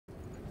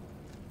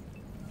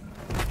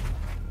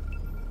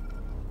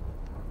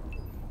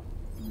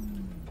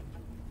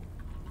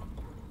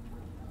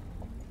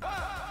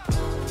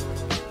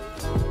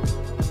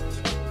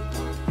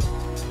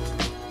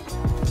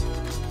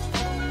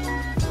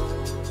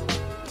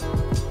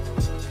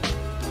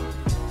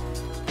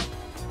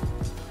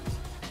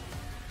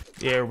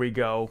There we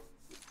go.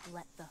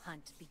 Let the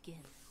hunt begin.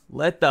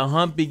 Let the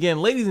hunt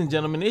begin. Ladies and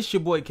gentlemen, it's your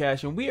boy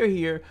Cash, and we are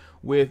here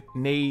with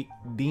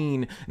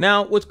Nadine.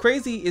 Now, what's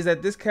crazy is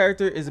that this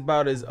character is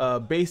about as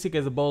basic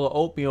as a bowl of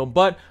oatmeal,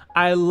 but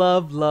I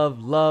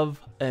love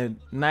a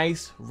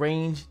nice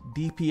range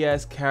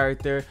DPS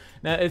character.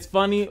 Now, it's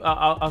funny,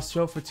 I'll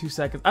show for 2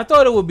 seconds. I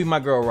thought it would be my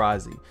girl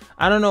Rozzy.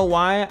 I don't know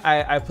why.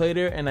 I played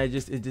her, and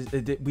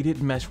we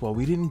didn't mesh well.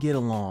 We didn't get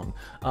along.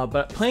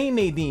 But playing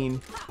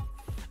Nadine,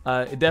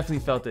 it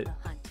definitely felt it.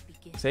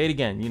 Say it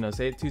again, you know,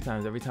 say it 2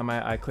 times. Every time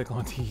I click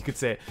on T, you could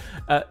say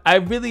it. I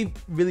really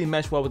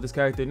mesh well with this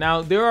character.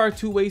 Now, there are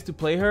 2 ways to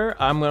play her.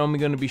 I'm only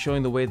going to be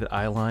showing the way that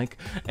I like,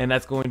 and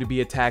that's going to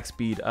be attack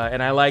speed.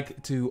 And I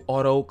like to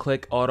auto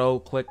click,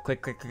 click.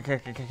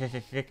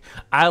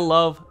 I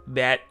love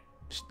that.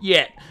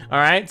 All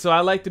right, so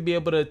I like to be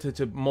able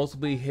to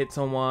multiply hit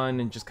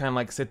someone and just kind of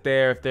like sit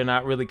there if they're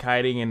not really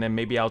kiting, and then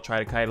maybe I'll try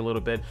to kite a little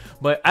bit.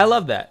 But I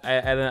love that.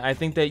 I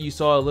think that you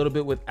saw a little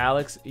bit with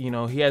Alex. You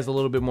know, he has a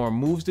little bit more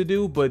moves to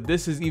do, but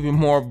this is even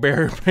more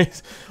barrier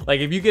based. Like,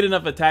 if you get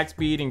enough attack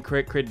speed and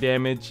crit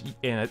damage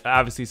and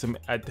obviously some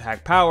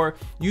attack power,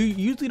 you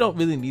usually don't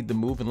really need the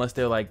move unless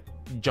they're like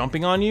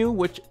jumping on you,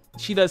 which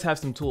she does have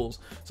some tools.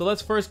 So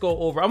let's first go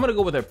over, I'm gonna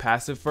go with her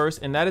passive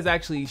first, and that is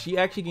she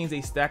actually gains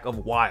a stack of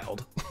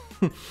wild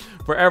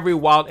for every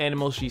wild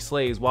animal she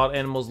slays. Wild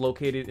animals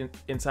located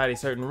inside a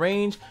certain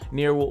range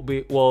near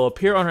will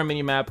appear on her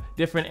minimap.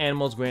 Different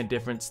animals grant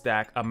different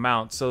stack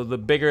amounts. So the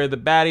bigger the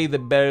baddie, the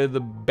better the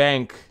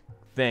bank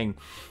thing.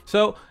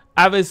 So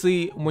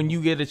obviously when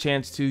you get a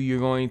chance to, you're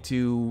going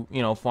to,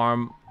 you know,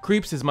 farm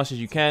creeps as much as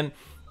you can,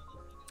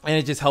 and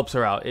it just helps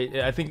her out.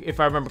 I think if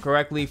I remember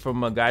correctly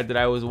from a guide that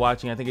I was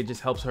watching, I think it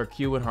just helps her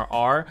Q and her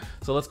R.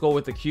 So let's go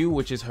with the Q,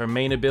 which is her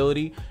main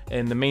ability,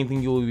 and the main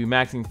thing you will be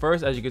maxing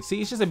first. As you can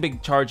see, it's just a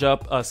big charge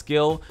up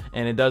skill,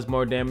 and it does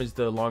more damage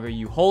the longer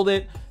you hold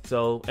it.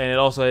 So, and it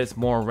also has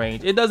more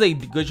range. It does a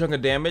good chunk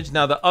of damage.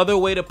 Now, the other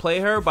way to play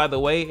her, by the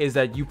way, is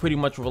that you pretty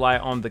much rely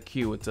on the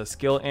Q. It's a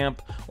skill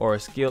amp or a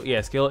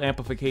skill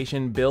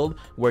amplification build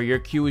where your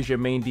Q is your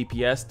main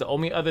DPS. The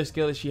only other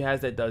skill that she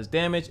has that does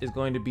damage is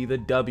going to be the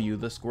W,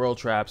 the squirrel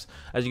traps.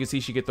 As you can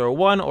see, she could throw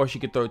 1 or she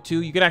could throw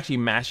 2. You can actually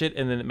mash it,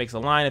 and then it makes a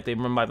line. If they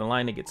run by the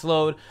line, it gets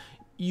slowed.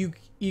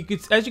 You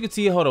could, as you can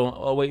see, hold on,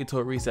 I'll wait until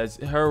it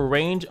resets. Her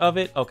range of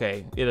it,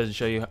 okay, it doesn't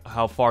show you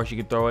how far she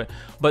could throw it,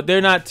 but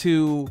they're not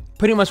too,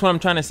 pretty much what I'm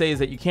trying to say is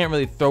that you can't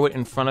really throw it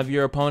in front of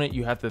your opponent.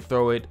 You have to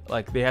throw it,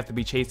 like, they have to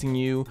be chasing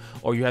you,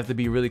 or you have to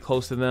be really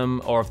close to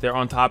them, or if they're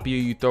on top of you,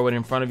 you throw it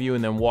in front of you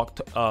and then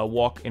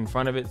walk in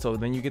front of it, so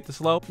then you get the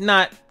slow.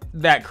 Not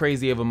that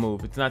crazy of a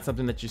move. It's not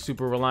something that you're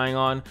super relying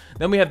on.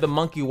 Then we have the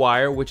monkey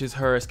wire, which is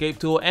her escape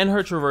tool, and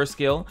her traverse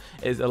skill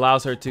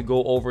allows her to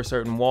go over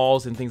certain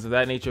walls and things of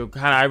that nature.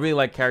 I really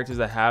like characters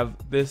that have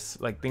this,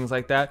 like things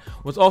like that.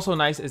 What's also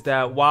nice is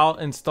that while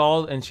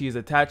installed and she is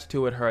attached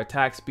to it, her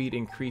attack speed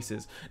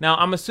increases. Now,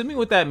 I'm assuming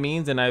what that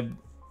means, and I've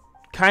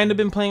kind of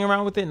been playing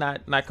around with it,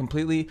 not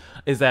completely,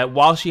 is that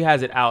while she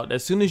has it out,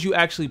 as soon as you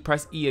actually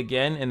press E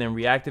again and then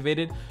reactivate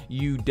it,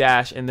 you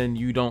dash, and then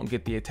you don't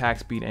get the attack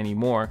speed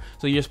anymore.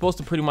 So you're supposed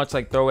to pretty much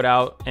like throw it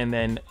out and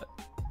then,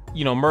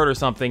 you know, murder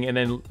something and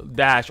then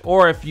dash,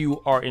 or if you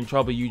are in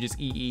trouble, you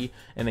just EE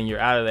and then you're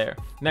out of there.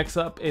 Next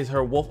up is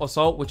her wolf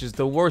assault, which is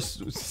the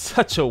worst.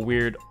 Such a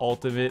weird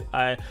ultimate.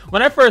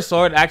 When I first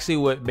saw it, actually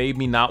what made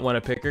me not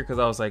want to pick her, because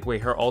I was like,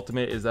 wait, her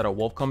ultimate is that a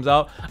wolf comes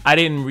out. I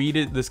didn't read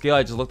it, the skill.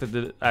 I just looked at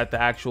the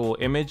actual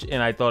image,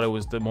 and I thought it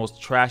was the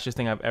most trashiest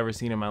thing I've ever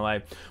seen in my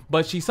life.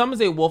 But she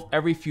summons a wolf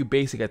every few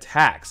basic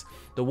attacks.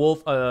 The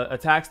wolf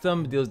attacks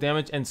them, deals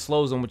damage, and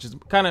slows them, which is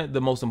kind of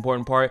the most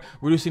important part.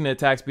 Reducing the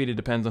attack speed, it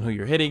depends on who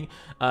you're hitting.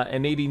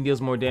 And Nadine deals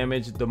more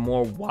damage the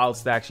more wild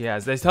stack she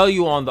has. They tell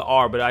you on the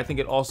R, but I think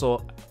it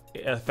also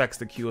affects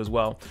the Q as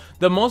well.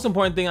 The most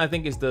important thing, I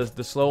think, is the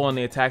slow on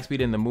the attack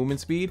speed and the movement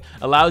speed.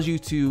 Allows you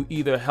to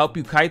either help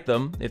you kite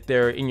them if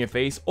they're in your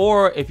face,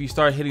 or if you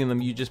start hitting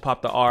them, you just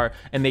pop the R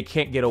and they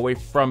can't get away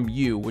from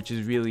you, which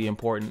is really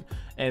important.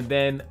 And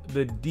then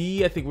the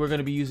D, I think we're going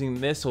to be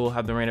using this, so we'll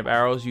have the rain of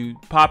arrows. You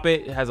pop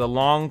it, it has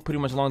a pretty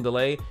much long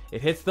delay.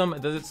 It hits them.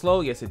 Does it slow?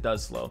 Yes, it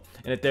does slow.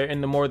 And if they're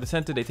in the more of the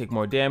center, they take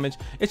more damage.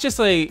 It's just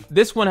like,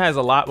 this one has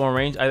a lot more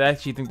range. I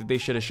actually think that they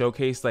should have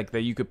showcased like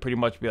that you could pretty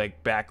much be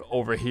like back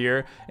over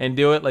here and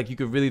do it. Like, you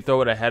could really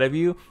throw it ahead of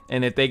you,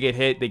 and if they get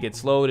hit, they get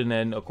slowed, and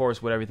then of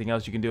course with everything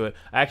else you can do it.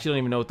 I actually don't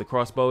even know what the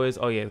crossbow is.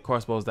 Oh yeah, the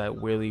crossbow is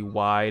that really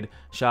wide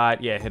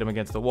shot. Yeah, hit him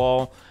against the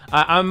wall.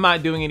 I'm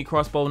not doing any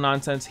crossbow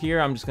nonsense here.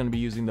 I'm just going to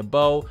be using the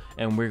bow,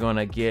 and we're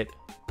gonna get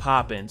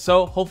popping.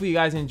 So hopefully you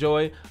guys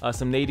enjoy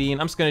some Nadine.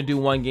 I'm just gonna do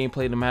one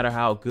gameplay no matter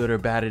how good or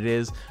bad it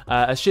is.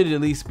 I should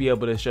at least be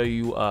able to show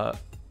you a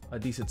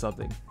decent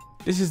something.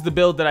 This is the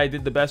build that I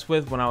did the best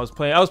with when I was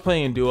playing. I was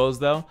playing in duos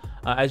though.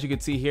 As you can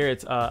see here,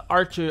 it's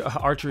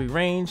archery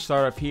range.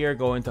 Start off here,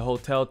 go into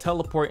hotel,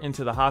 teleport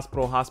into the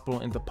hospital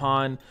into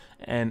pond,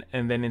 and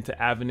then into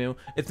avenue.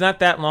 It's not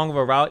that long of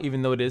a route,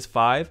 even though it is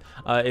 5.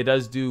 It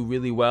does do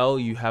really well.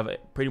 You have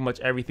pretty much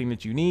everything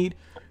that you need.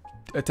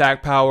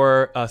 attack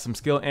power, some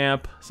skill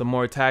amp, some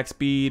more attack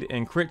speed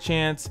and crit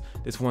chance.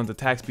 This one's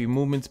attack speed,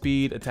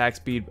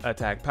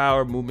 attack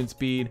power, movement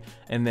speed,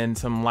 and then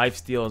some life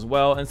steal as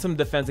well, and some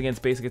defense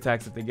against basic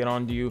attacks if they get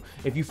onto you.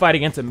 If you fight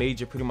against a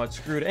mage, you're pretty much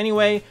screwed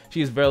anyway.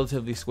 She is a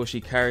relatively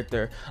squishy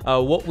character.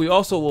 What we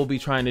also will be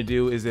trying to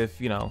do is if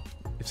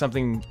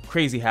something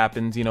crazy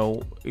happens,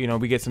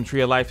 we get some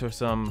tree of life or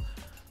some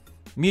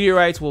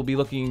meteorites, we'll be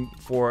looking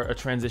for a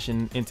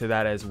transition into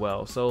that as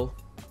well. So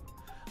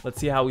let's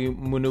see how we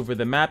maneuver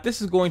the map.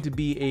 This is going to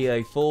be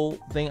a full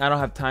thing. I don't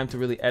have time to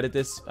really edit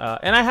this.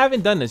 And I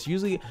haven't done this.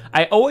 Usually,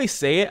 I always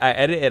say it, I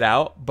edit it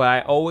out, but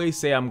I always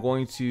say I'm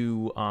going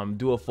to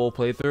do a full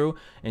playthrough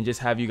and just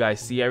have you guys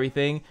see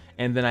everything.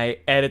 And then I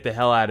edit the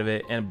hell out of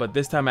it. But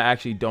this time I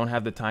actually don't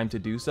have the time to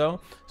do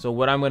so. So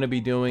what I'm going to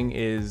be doing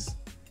is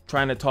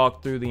trying to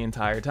talk through the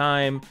entire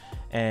time.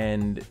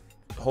 And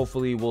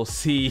hopefully we'll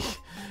see,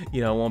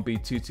 it won't be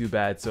too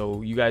bad.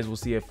 So you guys will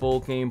see a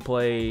full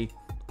gameplay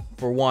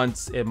for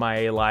once in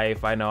my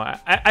life. I know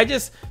I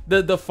just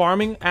the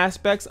farming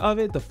aspects of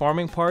it, the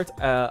farming part,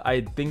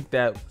 I think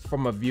that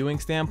from a viewing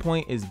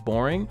standpoint is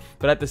boring,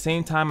 but at the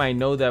same time I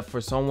know that for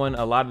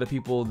a lot of the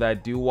people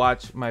that do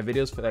watch my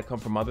videos that come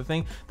from other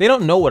things, they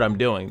don't know what I'm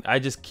doing. I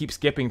just keep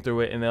skipping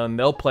through it, and then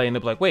they'll play and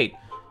they'll be like, wait,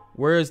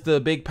 where's the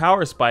big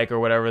power spike or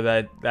whatever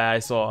that I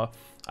saw?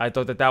 I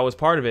thought that was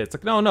part of it. It's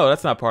like, no,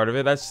 that's not part of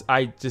it.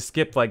 I just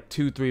skipped like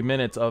 2-3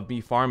 minutes of me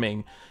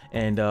farming,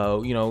 and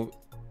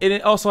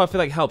it also, I feel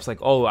like, helps. Like,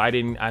 oh,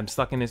 I'm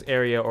stuck in this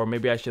area, or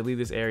maybe I should leave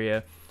this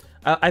area.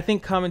 I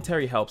think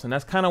commentary helps, and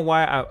that's kind of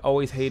why I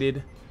always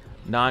hated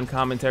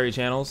non-commentary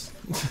channels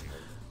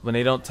when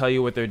they don't tell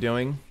you what they're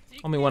doing.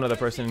 Only one other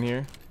person in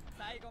here.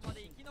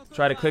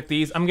 Try to click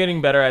these. I'm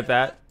getting better at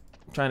that.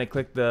 I'm trying to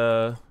click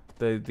the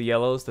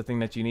yellows, the thing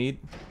that you need,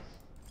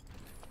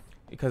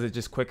 because it's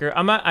just quicker.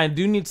 I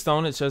do need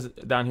stone. It shows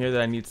down here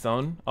that I need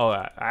stone. Oh,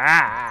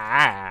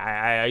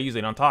 I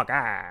usually don't talk.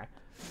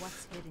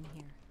 What's hidden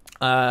here?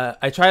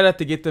 I try not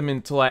to get them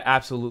until I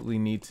absolutely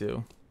need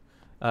to,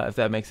 if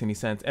that makes any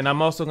sense. And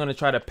I'm also going to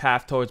try to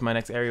path towards my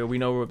next area. We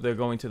know they're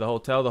going to the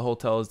hotel. The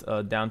hotel is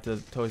down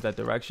towards that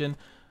direction.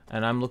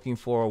 And I'm looking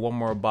for one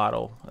more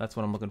bottle. That's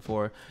what I'm looking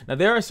for. Now,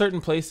 there are certain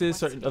places,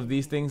 certain of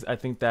these things, I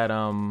think that,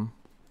 I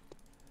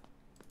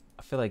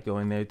feel like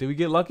going there. Did we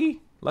get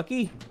lucky?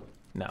 Lucky?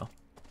 No.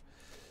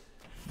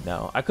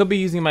 No. I could be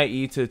using my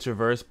E to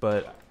traverse,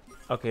 but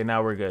okay,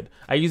 now we're good.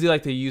 I usually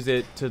like to use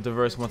it to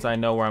traverse once I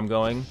know where I'm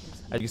going.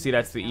 As you see,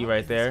 that's the E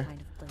right there.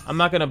 I'm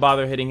not going to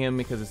bother hitting him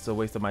because it's a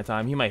waste of my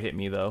time. He might hit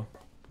me, though,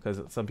 because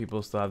some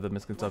people still have the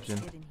misconception.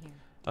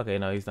 Okay,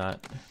 no, he's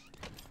not.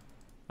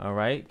 All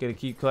right, gonna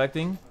keep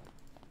collecting.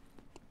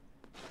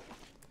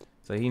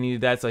 So he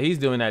needed that, so he's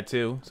doing that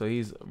too. So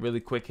he's really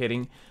quick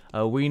hitting.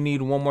 We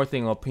need one more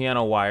thing, a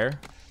piano wire,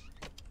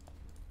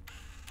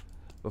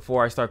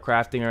 before I start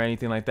crafting or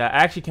anything like that. I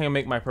actually can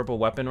make my purple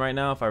weapon right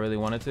now if I really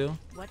wanted to.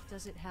 What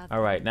does it have?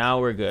 All right, now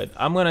we're good.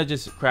 I'm gonna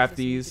just craft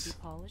these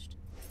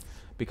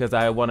because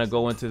I want to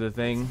go into the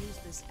thing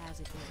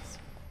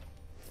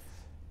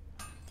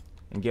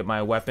and get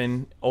my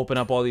weapon, open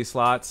up all these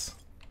slots.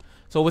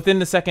 So within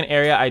the second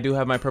area, I do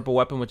have my purple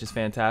weapon, which is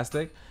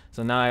fantastic.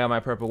 So now I got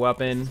my purple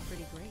weapon.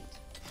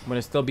 I'm going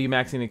to still be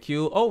maxing the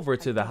Q over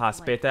to the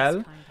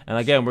hospital. And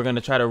again, we're going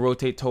to try to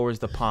rotate towards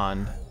the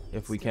pond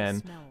if we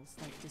can.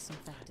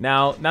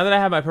 Now that I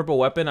have my purple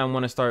weapon, I'm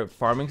going to start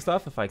farming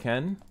stuff if I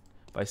can.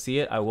 If I see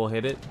it, I will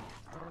hit it.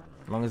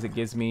 As long as it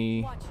gives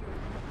me...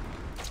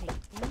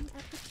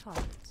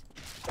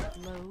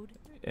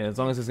 And as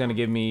long as it's going to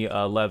give me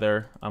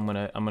leather, I'm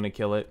gonna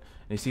kill it.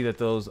 And you see that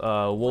those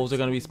wolves are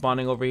going to be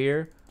spawning over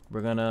here.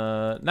 We're going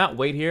to not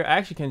wait here. I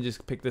actually can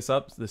just pick this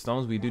up, the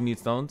stones. We do need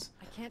stones.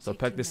 So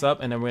pick this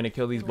up, and then we're going to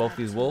kill both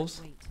these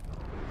wolves.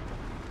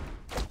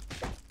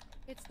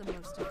 It's the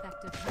most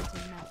effective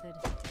hunting method.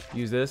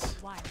 Use this.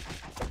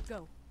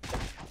 Go.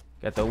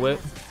 Got the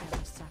whip.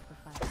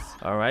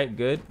 All right,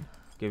 good.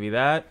 Give you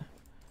that.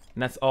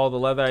 And that's all the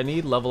leather I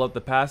need. Level up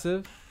the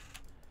passive.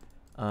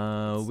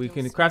 We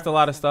can craft a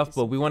lot of stuff,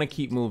 but we want to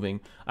keep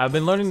moving. I've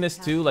been learning this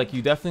too. Like,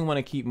 you definitely want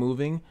to keep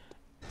moving,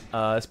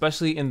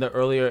 especially in the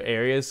earlier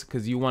areas,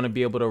 because you want to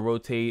be able to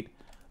rotate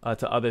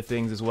to other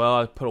things as well.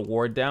 I put a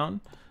ward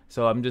down,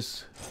 so I'm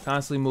just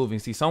constantly moving.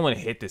 See, someone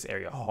hit this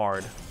area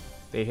hard.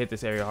 They hit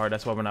this area hard.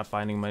 That's why we're not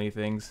finding many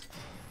things.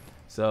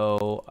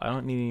 So I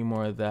don't need any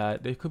more of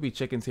that. There could be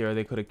chickens here. Or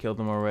they could have killed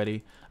them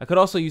already. I could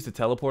also use the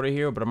teleporter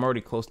here, but I'm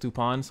already close to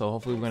pond. So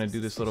hopefully we're going to do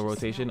this little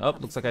rotation. Oh,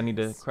 looks like I need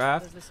to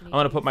craft. I'm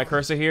going to put my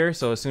cursor here.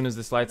 So as soon as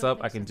this lights up,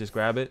 I can just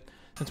grab it.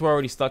 Since we're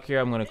already stuck here,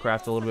 I'm going to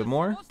craft a little bit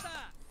more.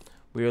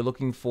 We are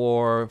looking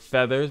for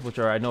feathers, which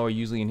I know are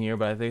usually in here.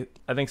 But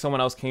I think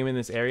someone else came in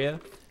this area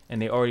and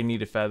they already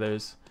needed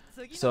feathers.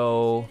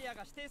 So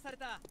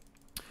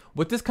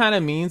what this kind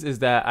of means is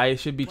that I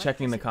should be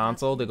checking the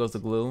console. There goes the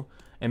glue.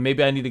 And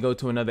maybe I need to go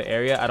to another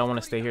area. I don't want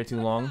to stay here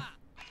too long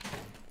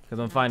because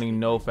I'm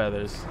finding no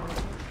feathers.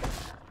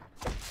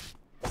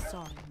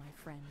 Sorry, my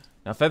friend.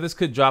 Now, feathers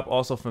could drop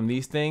also from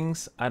these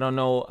things. I don't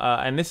know.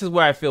 And this is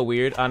where I feel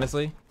weird,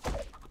 honestly.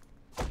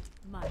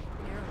 My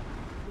arrow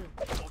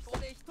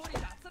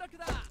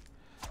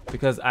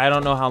because I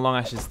don't know how long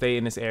I should stay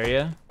in this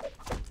area.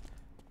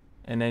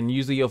 And then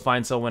usually you'll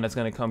find someone that's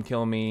gonna come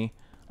kill me.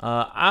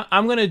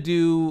 I'm gonna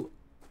do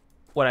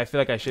what I feel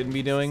like I shouldn't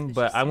be doing,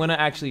 but I'm gonna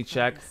actually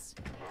check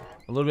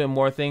a little bit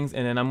more things,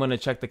 and then I'm gonna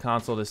check the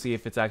console to see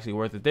if it's actually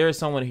worth it. There is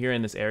someone here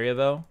in this area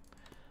though.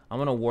 I'm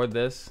gonna ward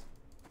this.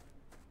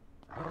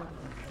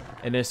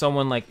 And there's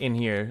someone like in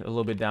here, a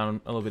little bit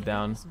down, a little bit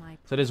down.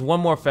 So there's one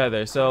more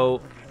feather.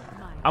 So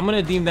I'm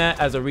gonna deem that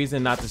as a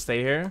reason not to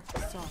stay here.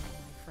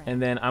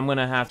 And then I'm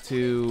gonna have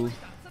to,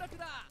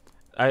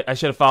 I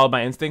should have followed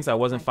my instincts. I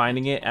wasn't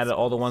finding it out of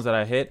all the ones that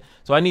I hit.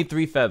 So I need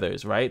 3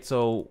 feathers, right?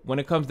 So when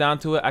it comes down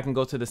to it, I can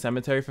go to the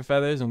cemetery for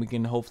feathers and we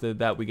can hope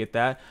that we get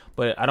that.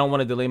 But I don't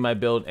want to delay my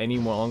build any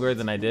more longer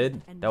than I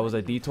did. That was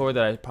a detour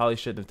that I probably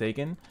shouldn't have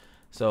taken.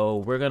 So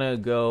we're gonna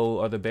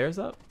go, are the bears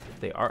up?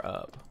 They are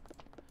up.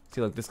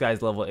 See, look, this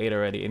guy's level 8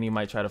 already, and he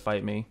might try to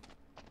fight me.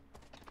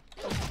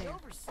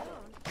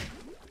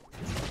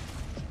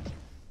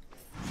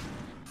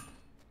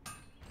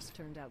 This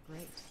turned out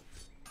great.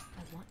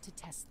 I want to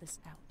test this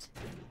out.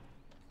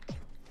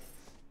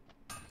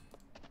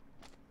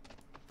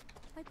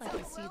 I'd like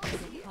to see them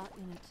get caught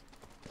in it.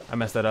 I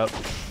messed that up.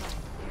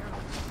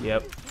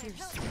 Yep.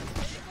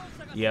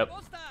 Yep.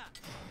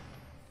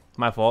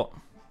 My fault.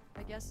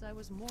 I guess I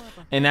was more of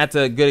a... And that's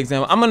a good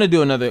example. I'm gonna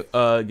do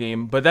another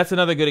game, but that's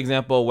another good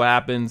example of what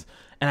happens.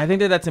 And I think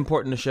that that's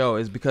important to show,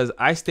 is because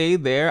I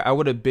stayed there. I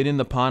would have been in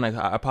the pond.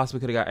 I possibly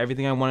could have got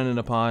everything I wanted in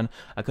the pond.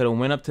 I could have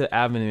went up to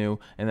Avenue,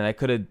 and then I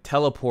could have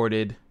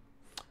teleported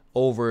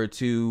over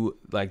to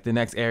like the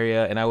next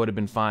area, and I would have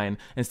been fine.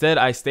 Instead,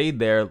 I stayed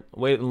there,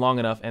 waited long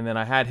enough, and then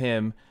I had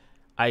him.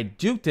 I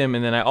juked him,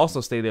 and then I also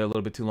stayed there a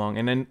little bit too long.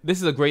 And then this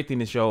is a great thing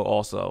to show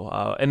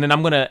also. And then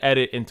I'm gonna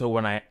edit until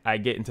when I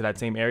get into that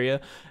same area.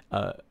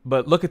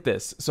 But look at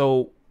this.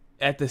 So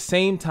at the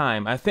same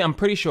time, I'm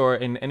pretty sure,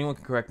 and anyone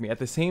can correct me, at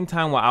the same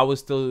time while I was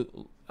still,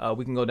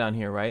 we can go down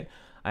here, right?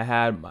 I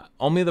had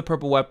only the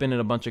purple weapon and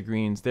a bunch of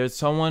greens.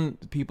 There's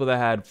people that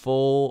had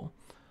full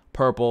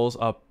purples,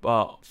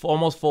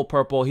 almost full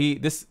purple.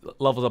 This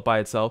levels up by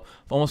itself,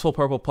 almost full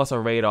purple plus a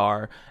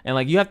radar. And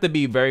like, you have to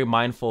be very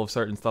mindful of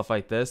certain stuff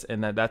like this,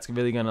 and that's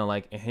really gonna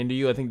like hinder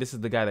you. I think this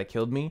is the guy that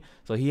killed me.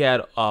 So he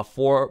had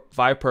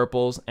 5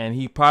 purples, and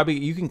you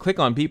can click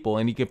on people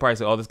and you can probably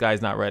say, oh, this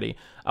guy's not ready.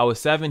 I was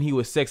 7, he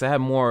was 6. I had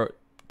more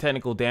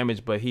technical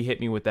damage, but he hit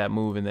me with that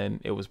move, and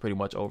then it was pretty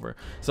much over.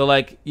 So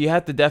like, you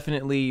have to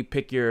definitely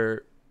pick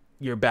your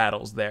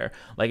battles there.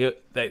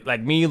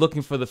 Like me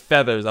looking for the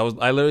feathers, I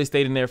literally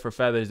stayed in there for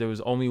feathers. There was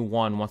only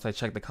one once I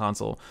checked the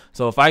console.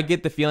 So if I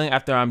get the feeling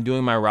after I'm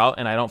doing my route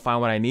and I don't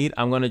find what I need,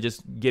 I'm gonna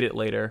just get it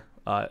later,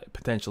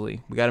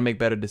 potentially. We got to make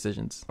better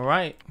decisions. All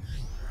right,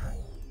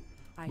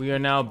 we are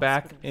now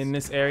back in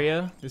this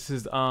area. This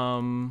is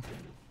we're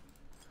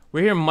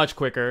here much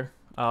quicker,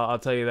 I'll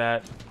tell you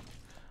that.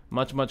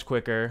 Much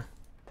quicker.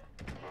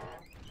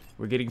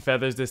 We're getting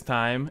feathers this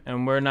time,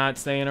 and we're not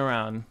staying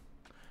around.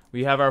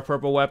 We have our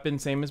purple weapon,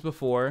 same as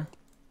before.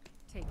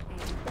 Take aim.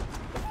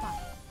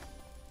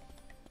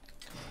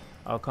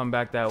 I'll come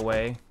back that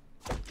way.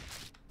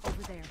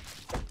 Over there.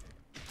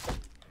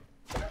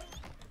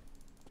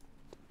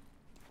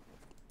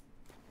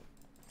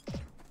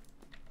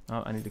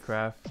 Oh, I need to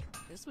craft.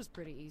 This was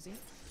pretty easy.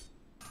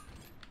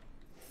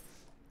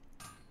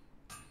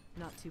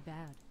 Not too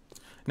bad.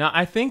 Now,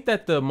 I think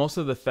that most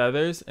of the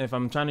feathers, if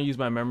I'm trying to use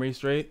my memory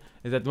straight,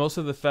 is that most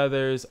of the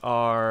feathers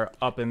are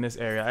up in this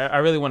area. I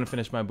really want to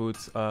finish my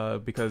boots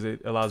because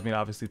it allows me,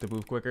 obviously, to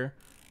move quicker.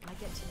 I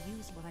get to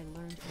use what I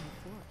learned in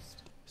the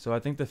forest. So I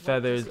think the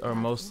feathers are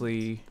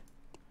mostly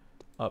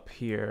up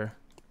here.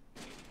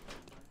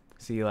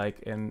 See,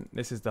 like, and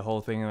this is the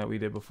whole thing that we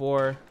did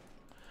before.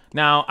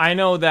 Now, I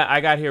know that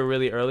I got here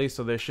really early,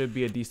 so there should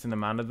be a decent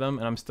amount of them,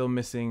 and I'm still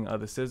missing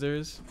the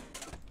scissors.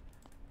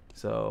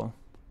 So...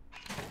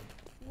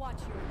 Watch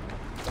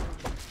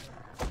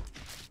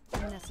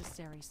your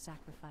unnecessary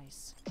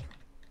sacrifice.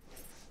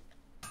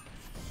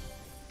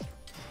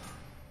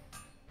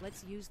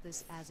 Let's use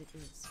this as it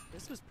is.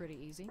 This was pretty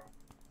easy.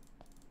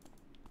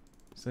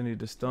 So I need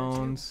the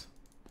stones.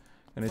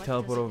 Gonna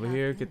teleport over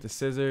here, get the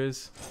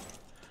scissors.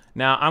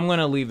 Now I'm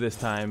gonna leave this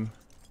time.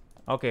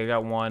 Okay, I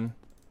got one.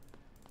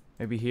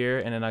 Maybe here,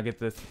 and then I'll get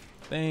the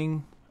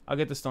thing. I'll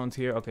get the stones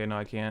here. Okay, no,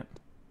 I can't.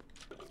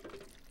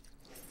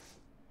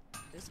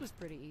 This was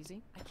pretty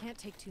easy. I can't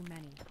take too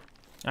many.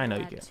 I know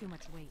you can. Too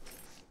much weight.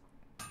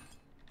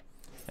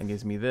 That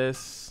gives me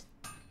this.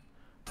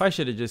 Probably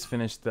should have just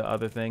finished the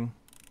other thing.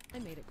 I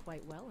made it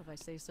quite well, if I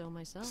say so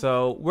myself.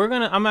 So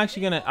I'm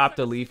actually gonna opt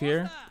to leave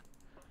here,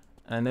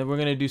 and then we're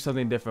gonna do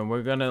something different.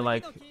 We're gonna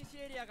like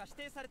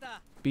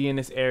be in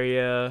this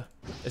area,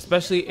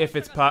 especially if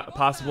it's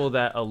possible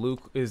that a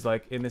Luke is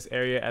like in this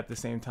area at the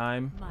same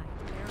time.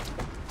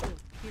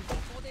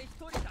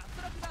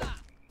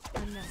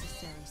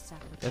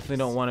 Definitely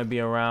don't want to be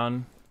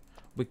around.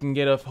 We can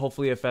get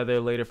hopefully a feather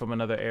later from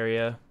another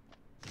area.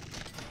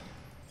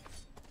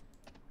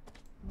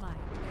 My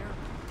arrow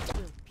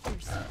will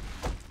pierce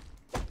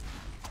it.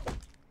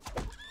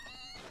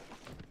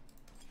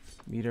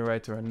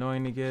 Meteorites are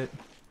annoying to get.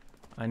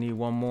 I need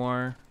one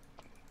more.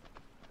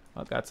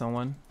 I got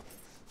someone.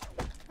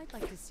 I'd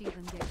like to see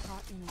them get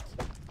caught in it.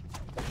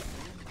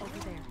 Over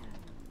there.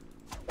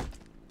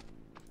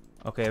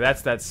 Okay,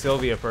 that's that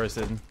Sylvia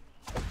person.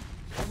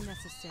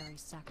 Unnecessary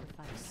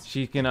sacrifice.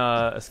 She can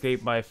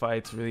escape my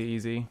fights really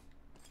easy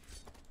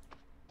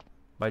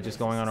by just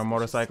going on her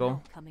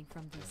motorcycle. Coming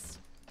from this.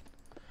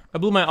 I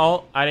blew my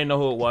ult. I didn't know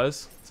who it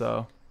was,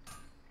 so.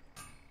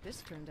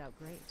 This turned out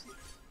great.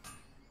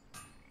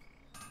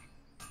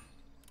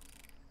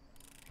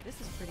 This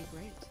is pretty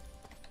great.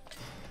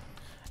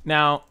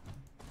 Now,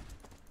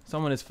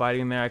 someone is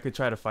fighting there. I could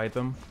try to fight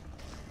them.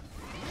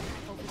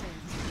 Over there.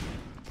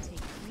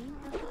 Take aim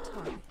at the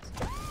target.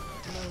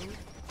 Load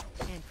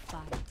and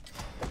fire.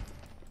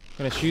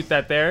 Gonna shoot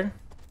that there.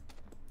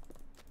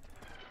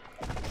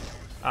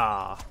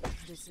 Ah.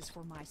 This is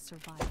for my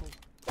survival.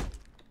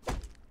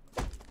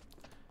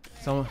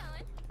 Someone.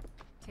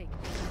 Take aim.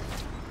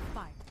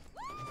 Fire.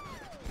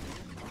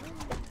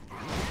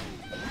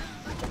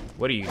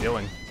 What are you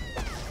doing?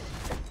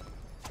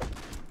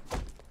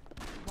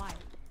 Wire.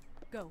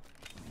 Go.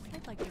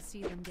 I'd like to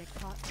see them get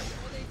caught.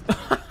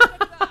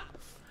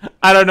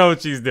 I don't know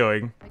what she's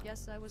doing. I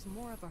guess I was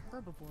more of a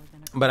herbivore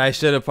than a But I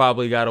should have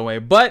probably got away.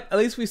 But at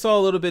least we saw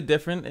a little bit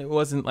different. It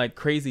wasn't like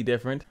crazy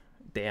different.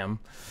 Damn.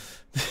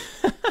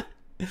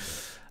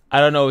 I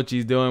don't know what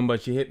she's doing,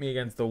 but she hit me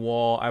against the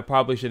wall. I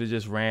probably should have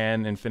just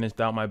ran and finished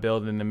out my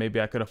build, and then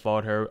maybe I could have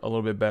fought her a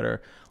little bit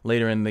better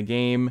later in the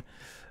game.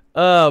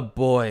 Oh,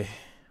 boy.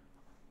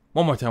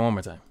 One more time, one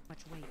more time. much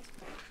weight.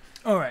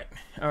 All right,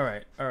 all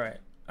right, all right,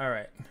 all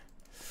right.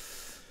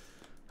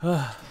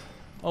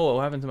 Oh,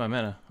 what happened to my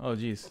mana? Oh,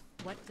 jeez.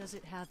 What does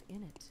it have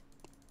in it?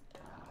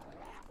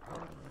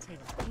 Take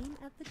aim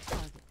at the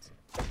target.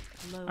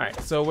 Load. All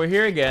right, so we're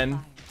here again.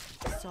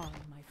 Fire. Sorry,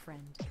 my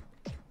friend.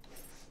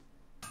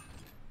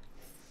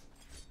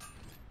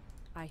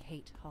 I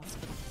hate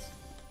hospitals.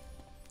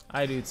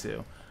 I do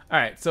too. All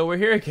right, so we're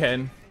here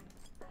again.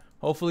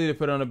 Hopefully to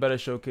put on a better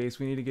showcase,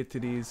 we need to get to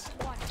these.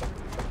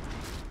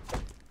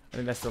 I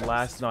think that's the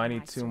last. No, I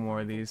need 2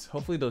 more of these.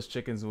 Hopefully those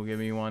chickens will give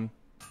me one.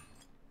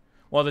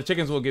 Well, the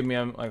chickens will give me,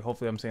 like,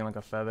 hopefully I'm saying like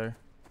a feather.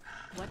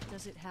 What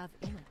does it have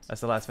in it?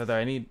 That's the last feather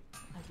I need.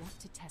 I want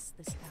to test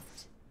this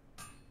out.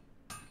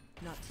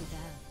 Not too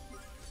bad.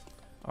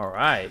 All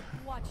right.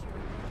 Watch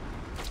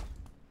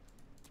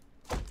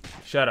your...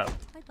 Shut up.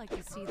 I'd like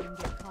to see them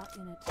get caught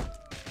in it.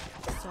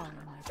 Sorry,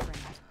 my friend.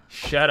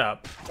 Shut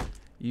up.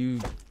 You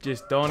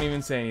just don't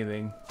even say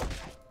anything.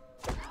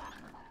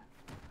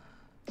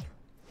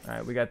 All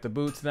right, we got the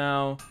boots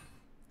now.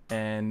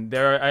 And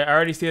there, I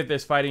already see that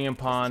there's fighting in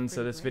ponds,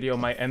 so this video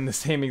might end the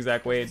same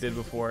exact way it did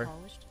before.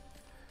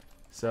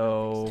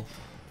 So,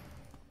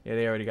 yeah,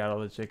 they already got all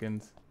the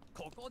chickens.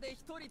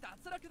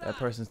 That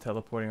person's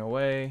teleporting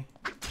away.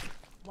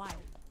 Wire.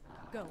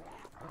 Go.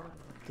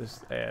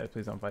 Just, yeah,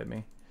 please don't fight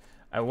me.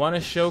 I want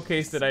to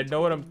showcase that I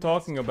know what I'm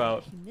talking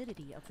about.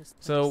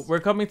 So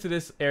we're coming to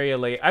this area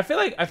late. I feel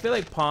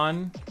like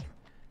Pawn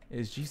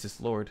is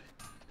Jesus Lord.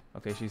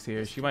 Okay, she's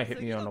here. She might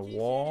hit me on the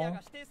wall.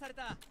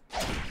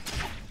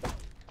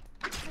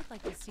 I'd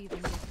like to see them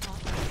get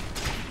caught.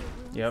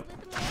 Yep.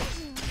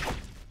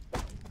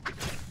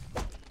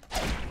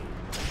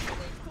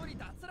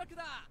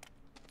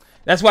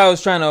 That's why I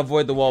was trying to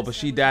avoid the wall, but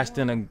she dashed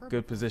in a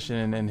good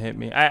position and hit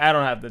me. I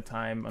don't have the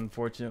time,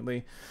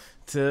 unfortunately,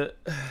 to...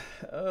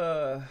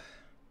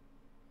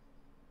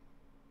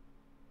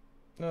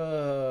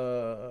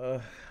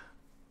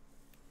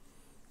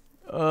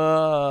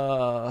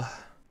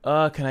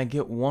 can I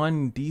get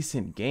one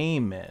decent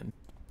game, man?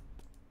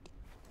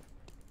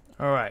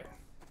 Alright.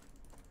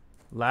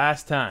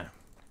 Last time.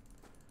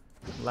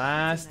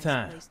 Last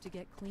time. Place to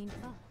get cleaned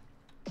up.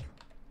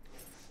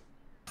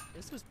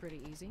 This was pretty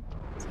easy.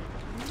 Take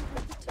aim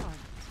at the target.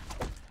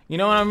 You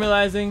know what I'm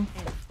realizing?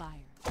 And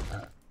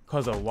fire.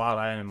 Cause a wild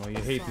animal, you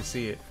hate to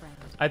see it.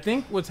 I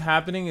think what's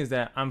happening is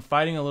that I'm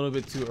fighting a little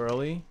bit too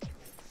early.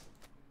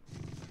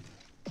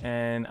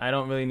 And I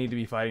don't really need to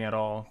be fighting at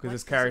all. Because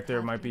this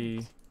character might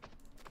be...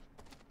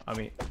 I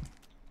mean...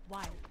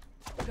 Wire.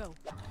 Go.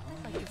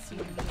 I'd like to see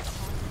them get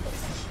caught.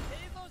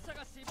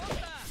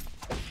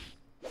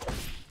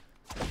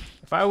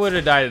 If I would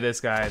have died to this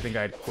guy, I think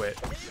I'd quit.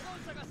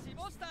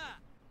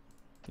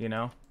 You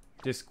know?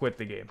 Just quit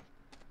the game.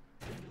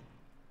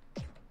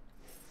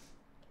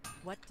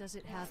 What does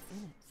it have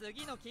in it?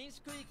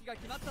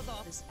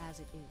 This as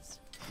it is.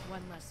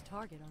 One less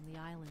target on the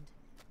island.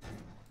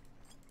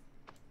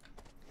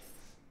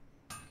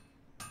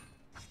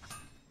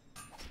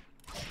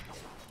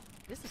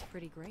 This is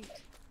pretty great.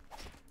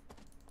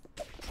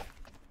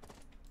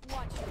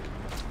 Watch it.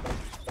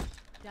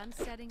 Done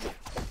setting up.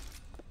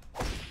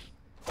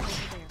 Over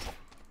there.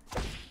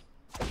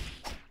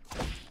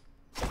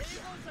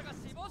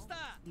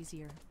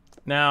 Easier.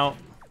 Now,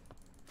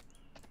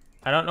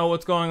 I don't know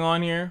what's going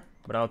on here,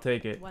 but I'll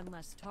take it. One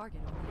less target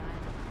on the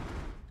island.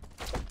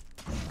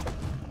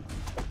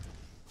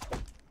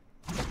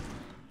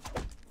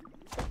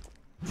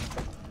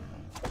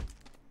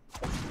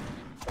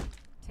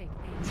 Take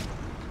aim.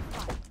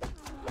 Fire.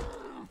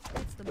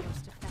 It's the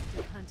most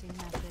effective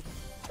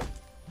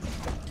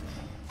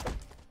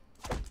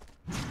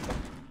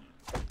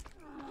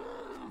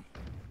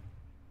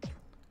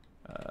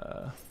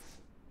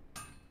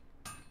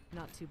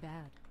too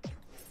bad.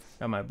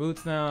 Got my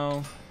boots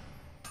now.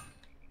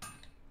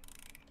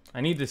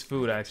 I need this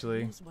food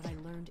actually. Use what I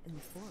learned in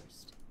the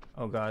forest.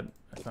 Oh god,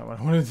 that's not what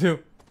I wanted to do.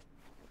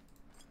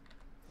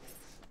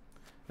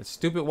 That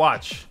stupid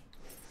watch.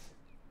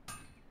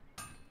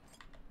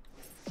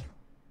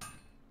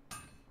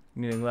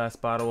 Need a glass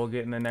bottle. We'll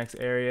get in the next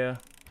area.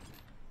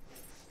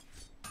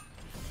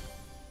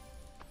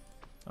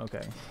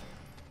 Okay.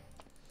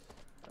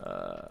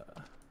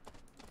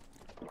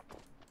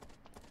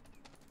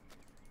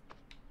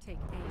 Take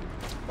aim.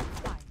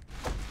 Fire.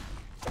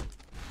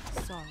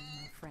 Sorry,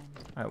 my friend.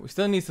 All right, we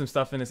still need some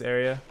stuff in this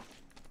area.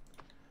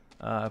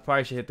 I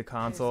probably should hit the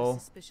console.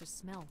 There's a suspicious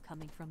smell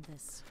coming from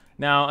this.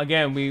 Now,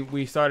 again,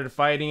 we started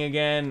fighting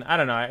again. I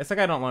don't know. It's like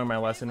I don't learn my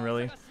lesson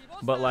really,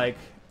 but like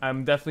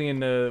I'm definitely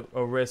in a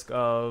risk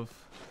of,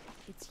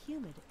 It's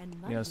humid and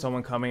you know,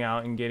 someone coming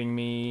out and getting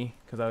me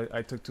because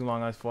I took too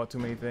long. I fought too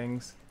many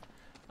things.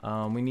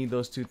 We need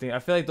those two things. I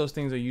feel like those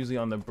things are usually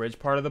on the bridge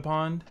part of the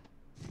pond.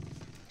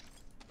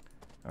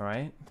 All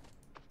right.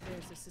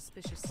 There's a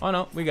suspicious Oh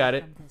no, we got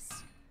it. from this.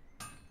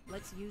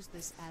 Let's use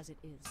this as it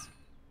is.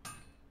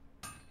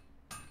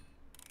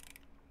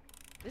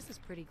 This is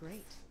pretty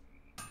great.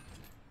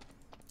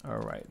 All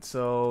right,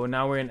 so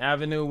now we're in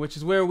Avenue, which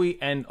is where we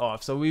end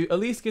off. So we at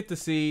least get to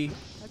see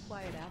A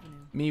quiet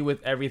avenue. me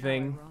with How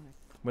everything. ironic.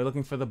 We're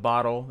looking for the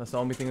bottle. That's the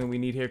only thing that we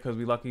need here because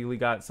we luckily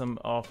got some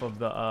off of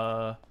the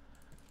off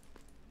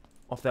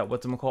that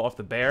off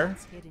the bear.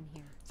 It's hidden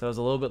here. So it was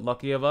a little bit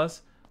lucky of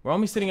us. We're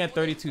only sitting at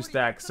 32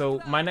 stacks. So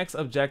my next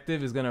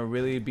objective is gonna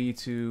really be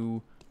to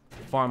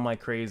farm like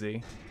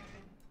crazy.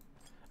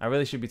 I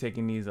really should be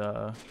taking these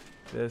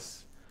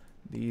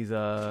these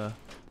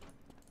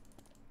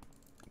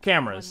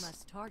cameras. One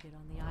less target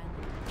on the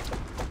island.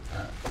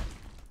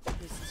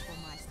 This is for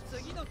my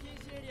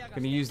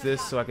Gonna use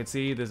this so I can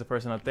see there's a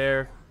person up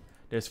there.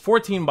 There's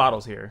 14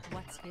 bottles here.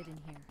 What's hidden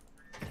here?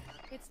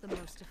 It's the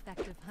most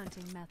effective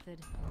hunting method.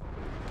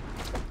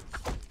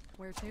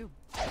 Where to?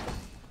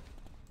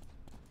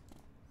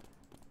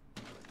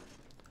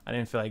 I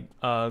didn't feel like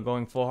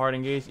going full hard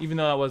engaged, even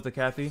though that was the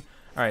Kathy.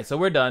 All right, so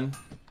we're done.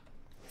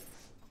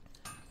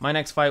 My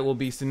next fight will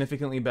be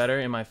significantly better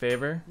in my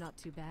favor. Not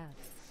too bad.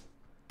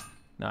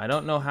 Now, I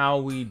don't know how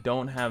we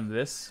don't have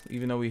this,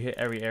 even though we hit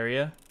every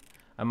area.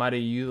 I might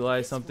have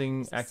utilized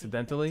something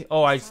accidentally.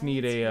 Oh, I just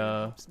need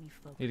a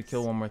need to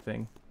kill one more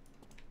thing.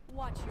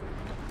 Watch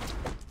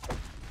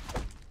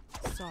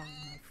your Sorry,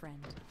 my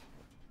friend.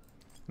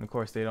 And of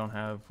course, they don't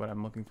have what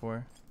I'm looking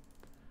for.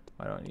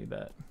 I don't need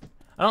that.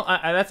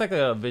 That's like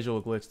a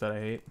visual glitch that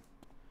I hate.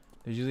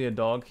 There's usually a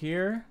dog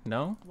here.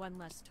 No? One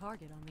less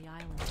target on the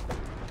island.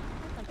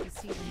 I'd like to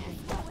see them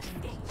move left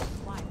and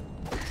wide.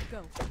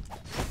 Go.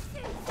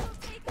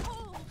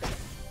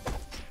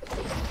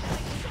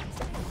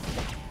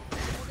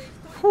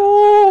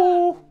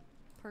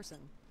 Person.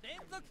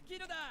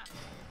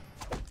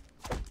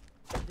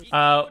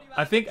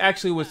 I think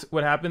actually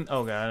what happened.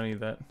 Oh god, I don't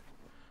need that.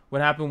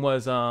 What happened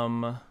was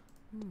no,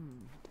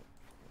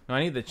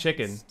 I need the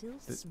chicken.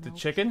 The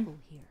chicken.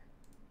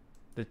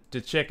 The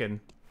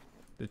chicken.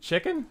 The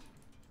chicken.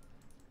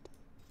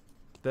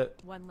 The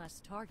One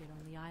less target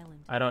on the island.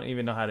 I don't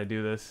even know how to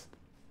do this.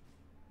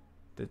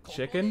 The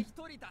chicken.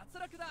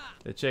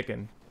 The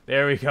chicken.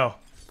 There we go.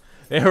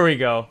 There we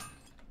go.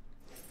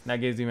 That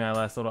gives me my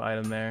last little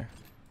item there.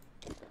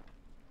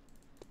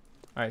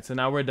 Alright, so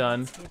now we're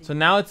done. So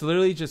now it's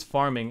literally just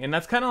farming. And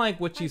that's kind of like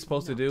what she's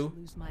supposed to do.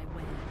 Lose my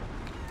way.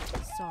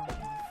 Sorry,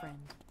 my friend.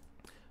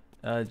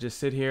 Just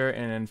sit here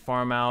and then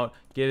farm out.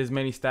 Get as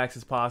many stacks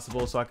as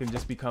possible so I can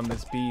just become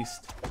this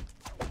beast.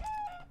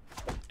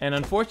 And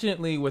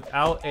unfortunately,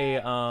 without a...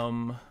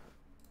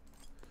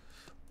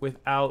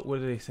 Without... What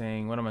are they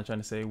saying? What am I trying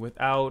to say?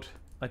 Without,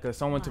 like,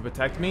 someone to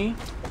protect me.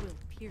 Will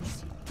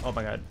pierce you. Oh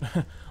my god.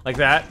 Like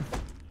that.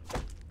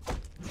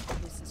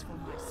 This is for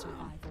my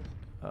survival.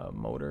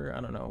 Motor.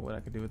 I don't know what I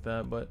could do with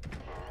that, but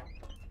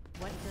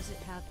What does it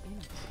have in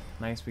it?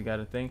 nice, we got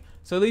a thing.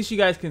 So at least you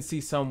guys can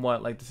see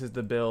somewhat, like this is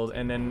the build,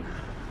 and then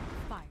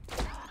Fire.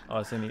 oh,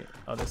 it's in the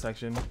other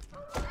section.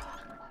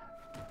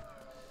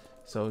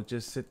 So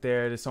just sit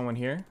there. There's someone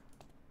here.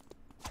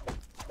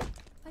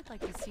 I'd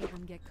like to see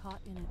them get caught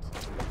in it.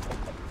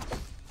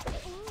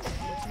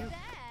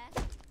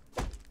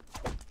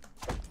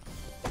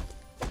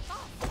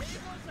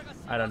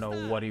 I don't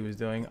know what he was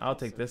doing. I'll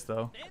take this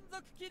though.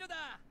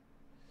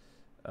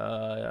 I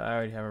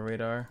already have a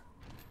radar.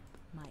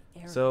 My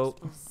arrows So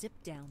will zip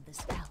down this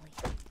alley.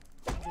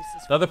 This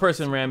is the other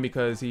person ran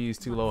because he's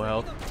too low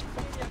health.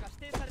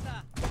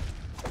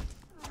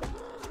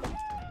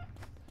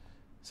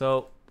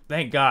 So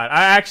thank God.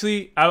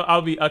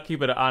 I'll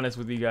keep it honest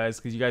with you guys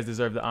because you guys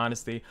deserve the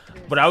honesty.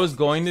 What I was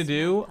going to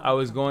do, I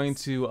was going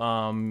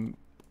to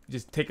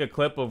just take a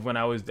clip of when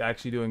I was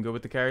actually doing good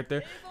with the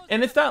character,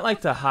 and it's not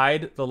like to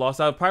hide the loss.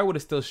 I probably would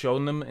have still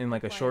shown them in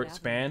like a short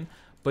span,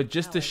 but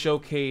just to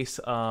showcase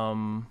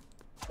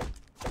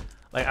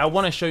like I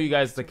want to show you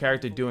guys the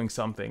character doing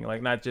something,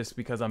 like not just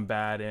because I'm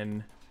bad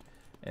and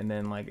And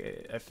then like,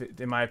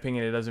 in my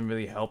opinion, it doesn't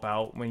really help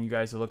out when you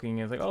guys are looking.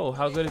 It's like, oh,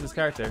 how good is this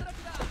character?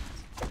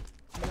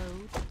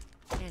 Load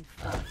and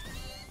fire.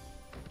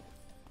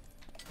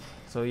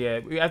 So yeah,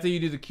 after you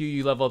do the Q,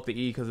 you level up the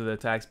E because of the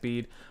attack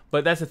speed.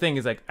 But that's the thing,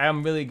 is like,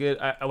 I'm really good.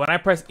 When I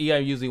press E, I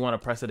usually want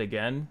to press it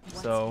again.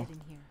 So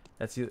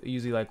that's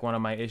usually like one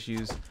of my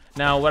issues.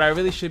 Now, what I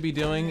really should be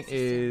doing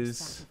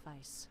is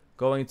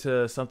going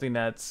to something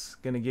that's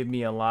going to give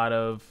me a lot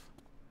of,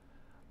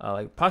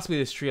 like possibly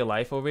this Tree of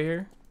Life over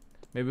here.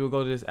 Maybe we'll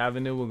go to this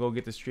avenue, we'll go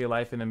get this Tree of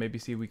Life, and then maybe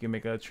see if we can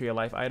make a Tree of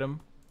Life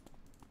item.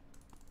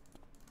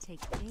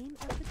 Take aim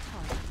at the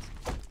target.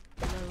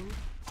 Load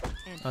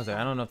and I was like,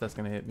 I don't know if that's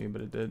gonna hit me,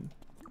 but it did.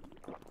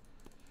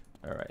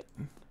 All right.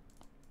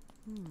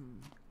 I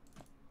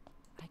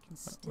can What is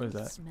still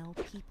that? smell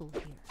people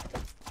here.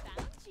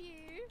 Found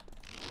you.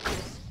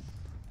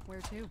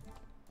 Where to?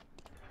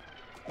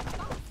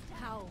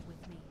 Howl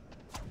with me.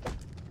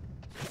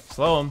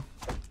 Slow him.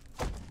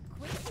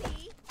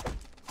 Quickly.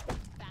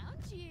 Found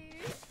you.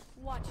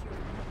 Watch your.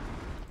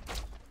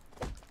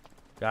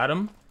 Got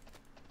him.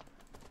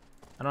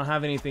 I don't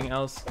have anything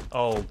else.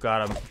 Oh,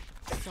 got him.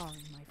 Sorry,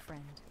 my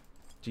friend.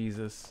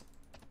 Jesus.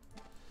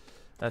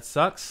 That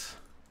sucks.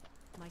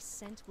 My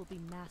scent will be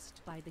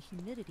masked by the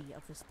humidity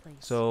of this place.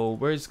 So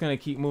we're just gonna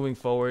keep moving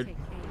forward. Take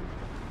aim.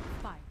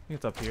 Fire. I think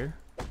it's up here.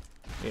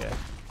 Yeah.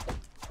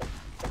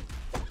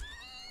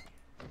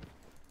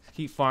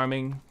 Keep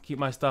farming. Keep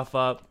my stuff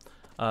up.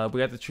 We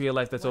got the Tree of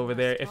Life that's over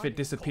there. If it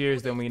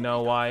disappears, then we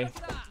know why.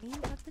 Aim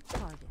at the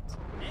target.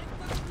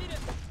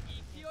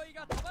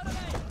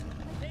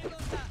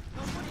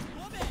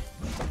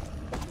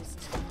 This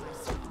is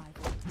for my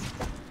survival.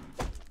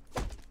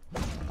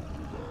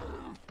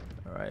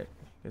 All right.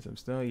 Get some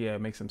still. Yeah,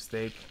 make some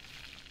steak.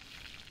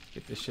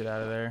 Get this shit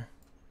out of there.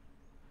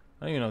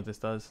 I don't even know what this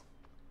does.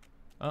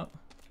 Oh.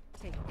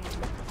 Take aim.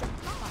 Fire.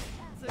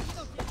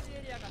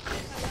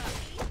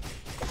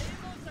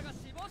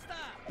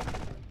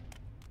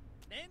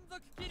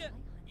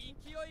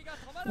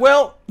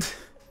 Well,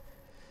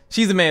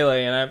 she's a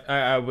melee, and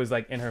I was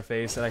like in her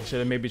face, and I should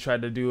have maybe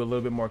tried to do a little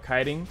bit more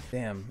kiting.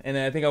 Damn. And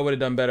I think I would have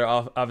done better,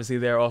 obviously,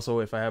 there also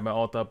if I had my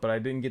ult up, but I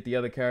didn't get the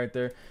other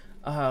character.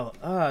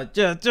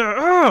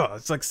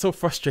 It's like so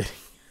frustrating.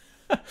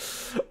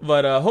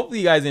 But hopefully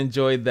you guys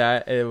enjoyed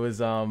that. It was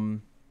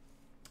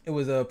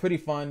pretty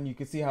fun. You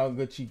can see how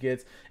good she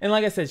gets, and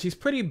like I said, she's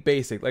pretty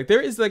basic. Like there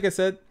is, like I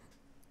said,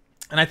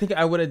 and I think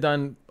I would have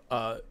done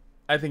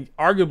I think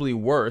arguably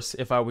worse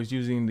if I was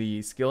using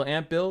the skill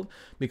amp build,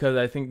 because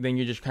I think then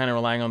you're just kind of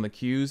relying on the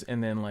Qs,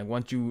 and then like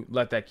once you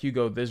let that Q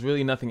go, there's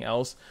really nothing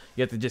else.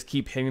 You have to just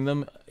keep hitting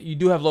them. You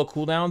do have low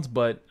cooldowns,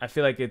 but I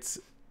feel like it's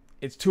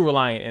too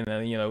reliant,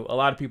 and you know, a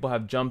lot of people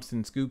have jumps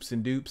and scoops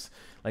and dupes.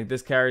 Like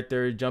this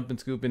character, jump and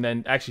scoop, and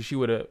then actually she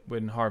would have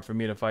been hard for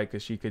me to fight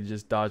because she could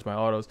just dodge my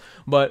autos.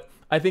 But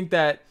I think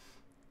that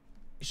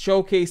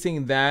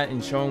showcasing that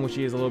and showing what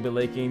she is a little bit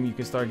late game, you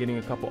can start getting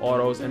a couple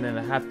autos, and then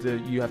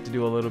you have to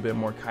do a little bit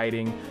more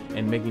kiting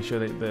and making sure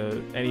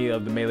that any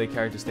of the melee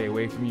characters stay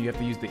away from you. You have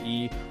to use the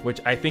E,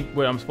 which I think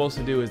what I'm supposed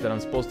to do is that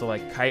I'm supposed to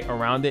like kite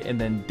around it and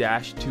then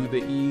dash to the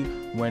E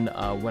when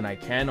I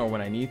can or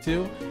when I need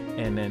to,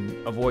 and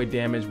then avoid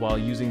damage while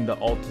using the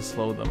ult to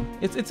slow them.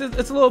 It's a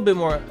little bit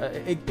more,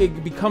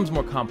 it becomes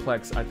more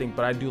complex, I think,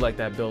 but I do like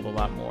that build a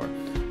lot more.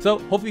 So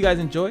hopefully you guys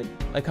enjoyed.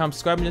 Like, comment,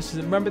 subscribe, and just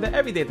remember that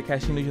every day at the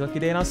Kashino is your lucky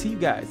day, and I'll see you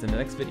guys in the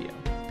next video.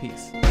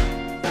 Peace.